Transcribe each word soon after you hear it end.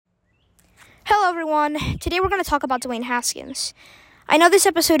Hello everyone, today we're going to talk about Dwayne Haskins. I know this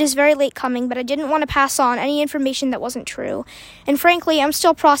episode is very late coming, but I didn't want to pass on any information that wasn't true, and frankly, I'm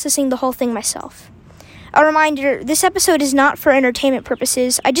still processing the whole thing myself. A reminder, this episode is not for entertainment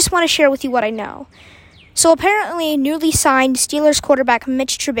purposes, I just want to share with you what I know. So apparently, newly signed Steelers quarterback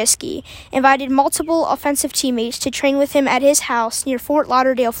Mitch Trubisky invited multiple offensive teammates to train with him at his house near Fort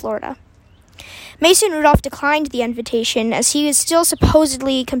Lauderdale, Florida. Mason Rudolph declined the invitation as he is still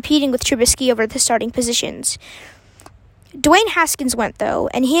supposedly competing with Trubisky over the starting positions. Dwayne Haskins went, though,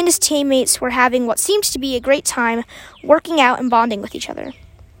 and he and his teammates were having what seems to be a great time working out and bonding with each other.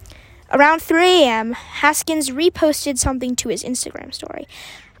 Around 3 a.m., Haskins reposted something to his Instagram story.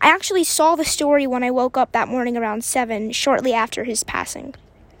 I actually saw the story when I woke up that morning around 7, shortly after his passing.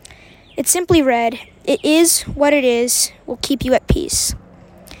 It simply read, "It is what it is, will keep you at peace."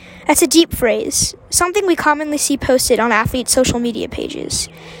 That's a deep phrase, something we commonly see posted on athletes' social media pages.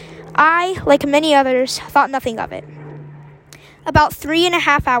 I, like many others, thought nothing of it. About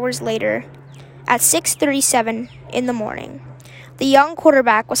 3.5 hours later, at 6:37 in the morning, the young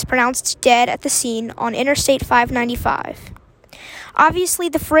quarterback was pronounced dead at the scene on Interstate 595. Obviously,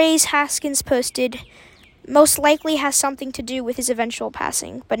 the phrase Haskins posted most likely has something to do with his eventual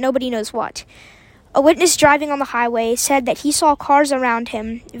passing, but nobody knows what. A witness driving on the highway said that he saw cars around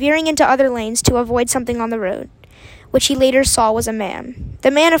him veering into other lanes to avoid something on the road, which he later saw was a man. The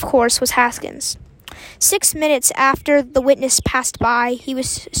man, of course, was Haskins. 6 minutes after the witness passed by, he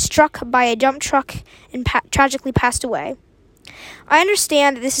was struck by a dump truck and tragically passed away. I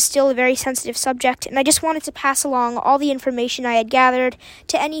understand that this is still a very sensitive subject, and I just wanted to pass along all the information I had gathered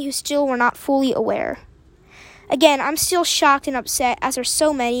to any who still were not fully aware. Again, I'm still shocked and upset, as are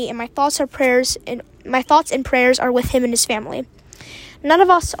so many, and my thoughts and prayers are with him and his family. None of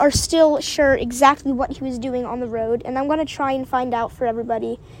us are still sure exactly what he was doing on the road, and I'm going to try and find out for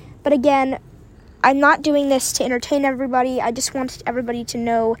everybody. But again, I'm not doing this to entertain everybody. I just want everybody to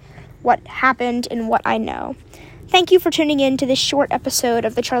know what happened and what I know. Thank you for tuning in to this short episode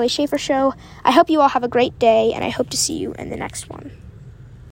of The Charlie Schaefer Show. I hope you all have a great day, and I hope to see you in the next one.